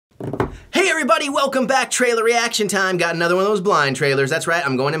everybody, welcome back. Trailer reaction time. Got another one of those blind trailers. That's right,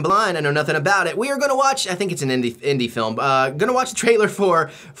 I'm going in blind. I know nothing about it. We are gonna watch, I think it's an indie film, gonna watch a trailer for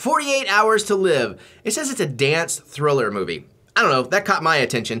 48 Hours to Live. It says it's a dance thriller movie. I don't know, that caught my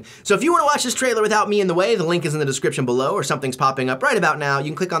attention. So if you want to watch this trailer without me in the way, the link is in the description below, or something's popping up right about now. You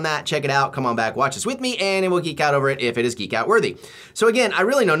can click on that, check it out, come on back, watch this with me, and we'll geek out over it if it is geek out worthy. So again, I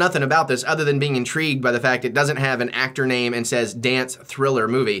really know nothing about this other than being intrigued by the fact it doesn't have an actor name and says dance thriller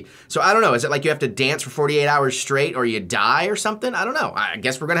movie. So I don't know, is it like you have to dance for 48 hours straight or you die or something? I don't know. I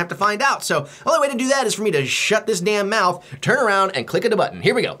guess we're gonna have to find out. So the only way to do that is for me to shut this damn mouth, turn around, and click the button.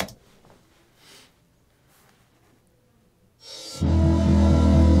 Here we go. The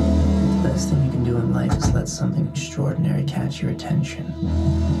best thing you can do in life is let something extraordinary catch your attention.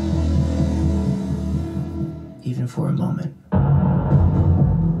 Even for a moment.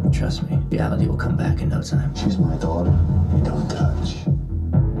 Trust me, reality will come back in no time. She's my daughter. You don't touch.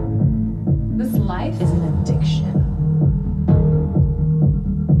 This life is an addiction.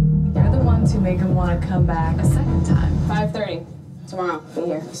 You're the ones who make him want to come back a second time. 5:30 tomorrow. Be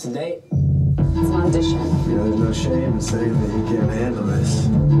here. It's a date. It's an audition. You know, there's no shame in saying that you can't handle this.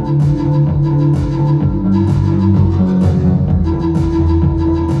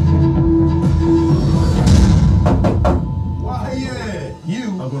 Why, yeah,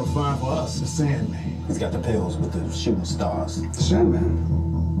 you are gonna find for us the Sandman. He's got the pills with the shooting stars.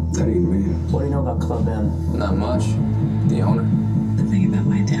 Sandman? That ain't me. What do you know about Club M? Not much. The owner. The thing about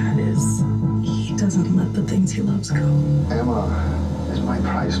my dad is he doesn't let the things he loves go. Emma is my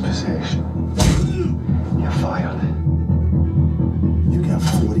prized possession. You're fired. You got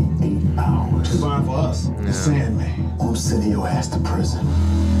 48 hours to find for us the Sandman. I'm sending your ass to prison.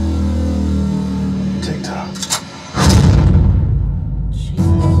 TikTok.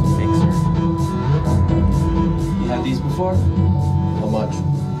 You had these before? How much?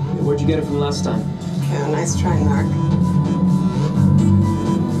 Where'd you get it from last time? Yeah, nice try, Mark.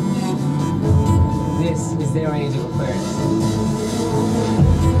 This is their age of Aquarius.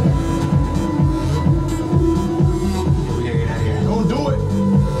 We gotta get out of here. Don't do it.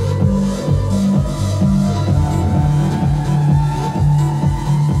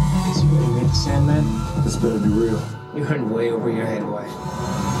 Guess you ready to meet the Sandman? This better be real. You heard way over your head, boy.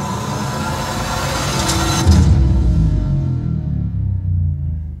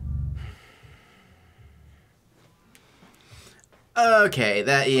 Okay,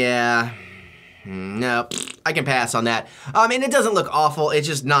 yeah. No, I can pass on that. And it doesn't look awful, it's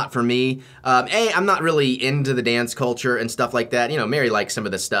just not for me. I'm not really into the dance culture and stuff like that. You know, Mary likes some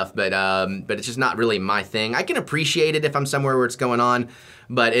of this stuff, but it's just not really my thing. I can appreciate it if I'm somewhere where it's going on,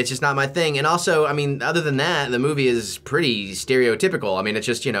 but it's just not my thing. And also, I mean, other than that, the movie is pretty stereotypical. I mean, it's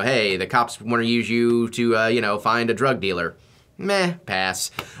just, you know, hey, the cops want to use you to, you know, find a drug dealer. Meh, pass.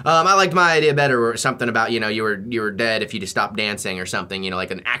 I liked my idea better, or something about, you know, you were dead if you just stopped dancing or something, you know,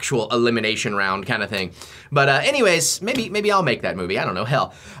 like an actual elimination round kind of thing. But anyways, maybe I'll make that movie. I don't know,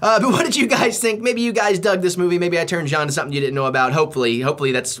 hell. But what did you guys think? Maybe you guys dug this movie. Maybe I turned you on to something you didn't know about. Hopefully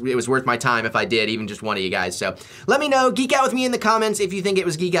it was worth my time if I did, even just one of you guys. So let me know. Geek out with me in the comments if you think it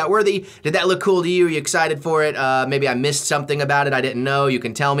was geek out worthy. Did that look cool to you? Are you excited for it? Maybe I missed something about it I didn't know. You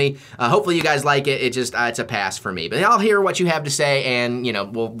can tell me. Hopefully you guys like it. It just it's a pass for me. But I'll hear what you have to say, and you know,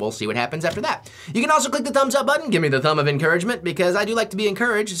 we'll see what happens after that. You can also click the thumbs up button, give me the thumb of encouragement, because I do like to be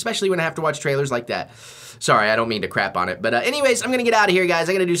encouraged, especially when I have to watch trailers like that. Sorry, I don't mean to crap on it, but anyways, I'm gonna get out of here, guys.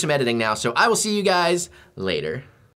 I gotta do some editing now, so I will see you guys later.